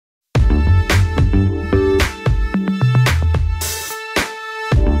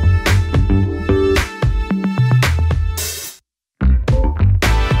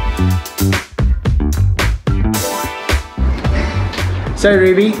So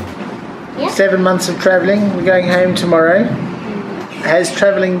Ruby, Yeah? 7 months of travelling, we're going home tomorrow. Has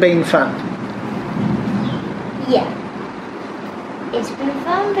travelling been fun? Yeah. It's been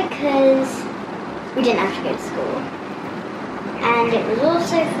fun because we didn't have to go to school. And it was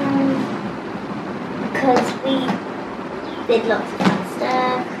also fun because we did lots of fun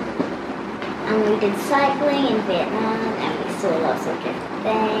stuff. And we did cycling in Vietnam and we saw lots of different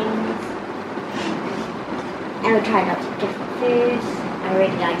things. And we tried lots of different foods. I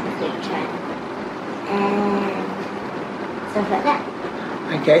really liked the food trend. And stuff like that.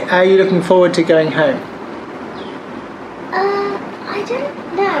 Okay, are you looking forward to going home? I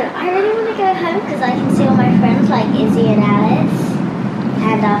don't know. I really want to go home because I can see all my friends like Izzy and Alice.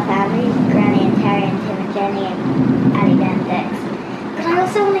 And our family, Granny and Terry and Tim and Jenny and Annie and Dex. But I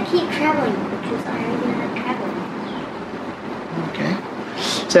also want to keep travelling because I really like travelling. Okay.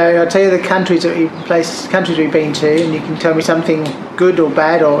 So I'll tell you the countries that we've been to, and you can tell me something good or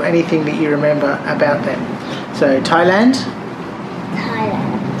bad or anything that you remember about them. So Thailand.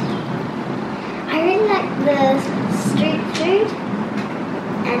 Thailand. I really like the street food,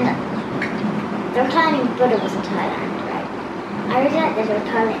 and the reclining Buddha was in Thailand, right? I really like the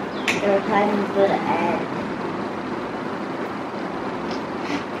reclining Buddha, and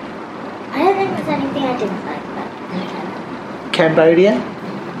I don't think there's anything I didn't like about Thailand. Cambodia.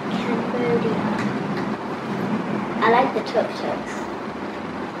 I like the tuk-tuks.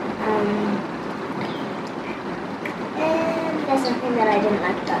 And there's something that I didn't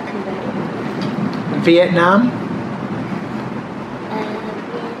like about Cambodia. Vietnam.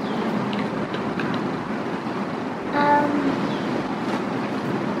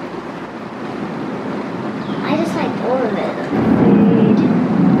 I just liked all of it. The food,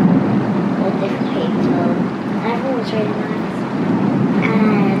 all different people, and everyone was really nice.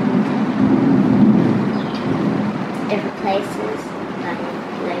 And different places, like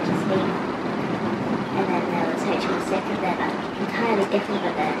Lotus Leaf, and then there was Ho Chi Minh City, they're like entirely different,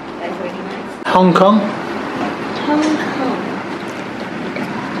 but they're both really nice. Hong Kong. Hong Kong.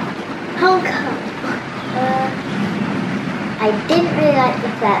 Hong Kong. I didn't really like the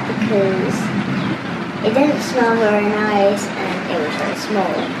flat because it didn't smell very nice and it was very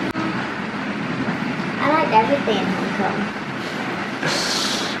small. I liked everything in Hong Kong.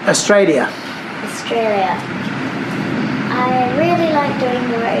 Australia. Australia. I really like doing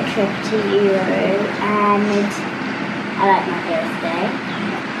the road trip to Euro, and I like my birthday.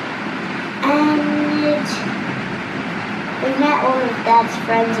 And we met all of Dad's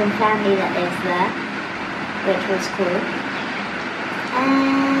friends and family that lives there, which was cool.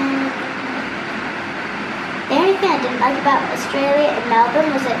 And the only thing I didn't like about Australia in Melbourne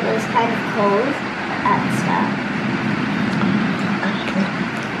was it was kind of cold at the start. Okay.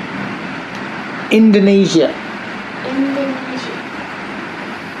 Indonesia. Indonesia.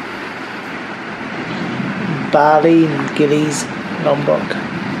 Bali and Gillies, Lombok.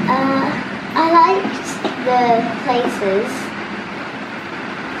 I liked the places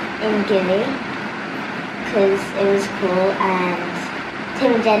in Gili because it was cool, and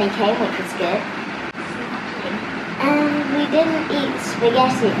Tim and Jenny came, which was good. And we didn't eat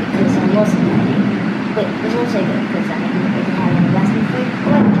spaghetti because I wasn't ready, which was also good because I mean, we didn't have any Western food.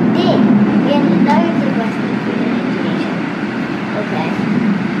 Well, we did. We had loads of Western food in Indonesia. Okay.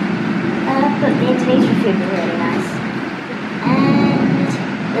 But the Indonesian food was really nice. And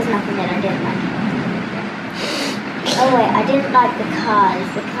there's nothing that I didn't like. Oh wait, I didn't like the cars.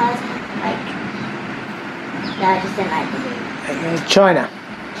 The cars, like, no, I just didn't like them. China.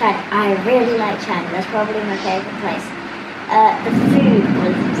 China. I really like China. That's probably my favourite place. The food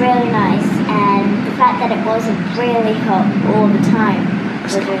was really nice, and the fact that it wasn't really hot all the time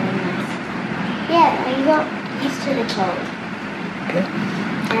was really nice. Yeah, you got used to the cold. Okay.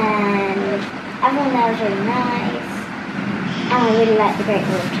 And everyone there was really nice, and I really liked the Great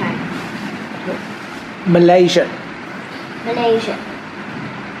Wall of China. Malaysia. Malaysia.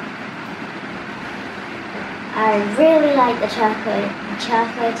 I really like the Choco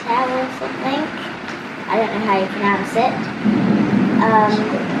Tower or something. I don't know how you pronounce it.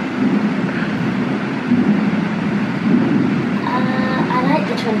 I like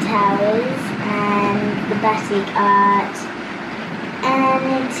the Twin Towers and the Batik art,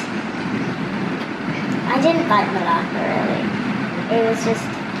 and I didn't like Malacca really. It was just,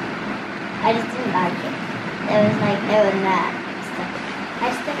 I just didn't like it. There was like no one there.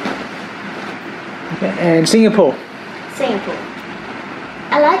 I just didn't like it. Okay. And Singapore. Singapore.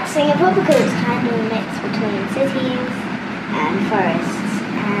 I like Singapore because it's kind of a mix between cities and forests,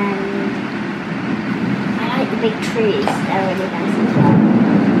 and I like the big trees. They're really nice as well.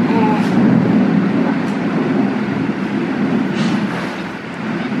 And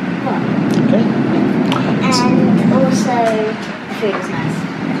also the food was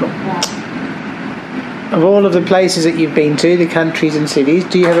nice. Cool. Yeah. Of all of the places that you've been to, the countries and cities,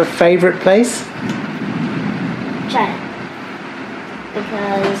 do you have a favourite place? China.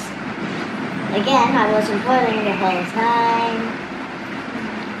 Because, again, I wasn't boiling the whole time.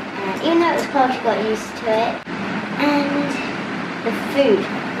 And even though it was cold, you got used to it. And the food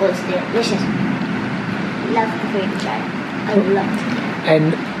was delicious. Loved the food in China. I loved it.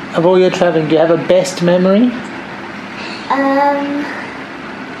 And of all your travelling, do you have a best memory? No,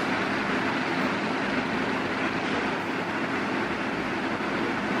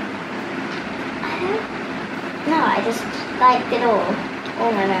 I just liked it all.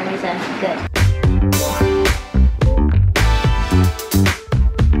 All my memories are good.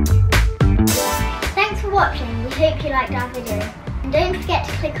 Thanks for watching. We hope you liked our video. And don't forget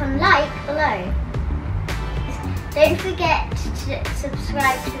to click on like below. Don't forget to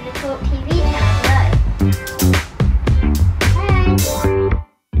subscribe to the TaawkTV channel below.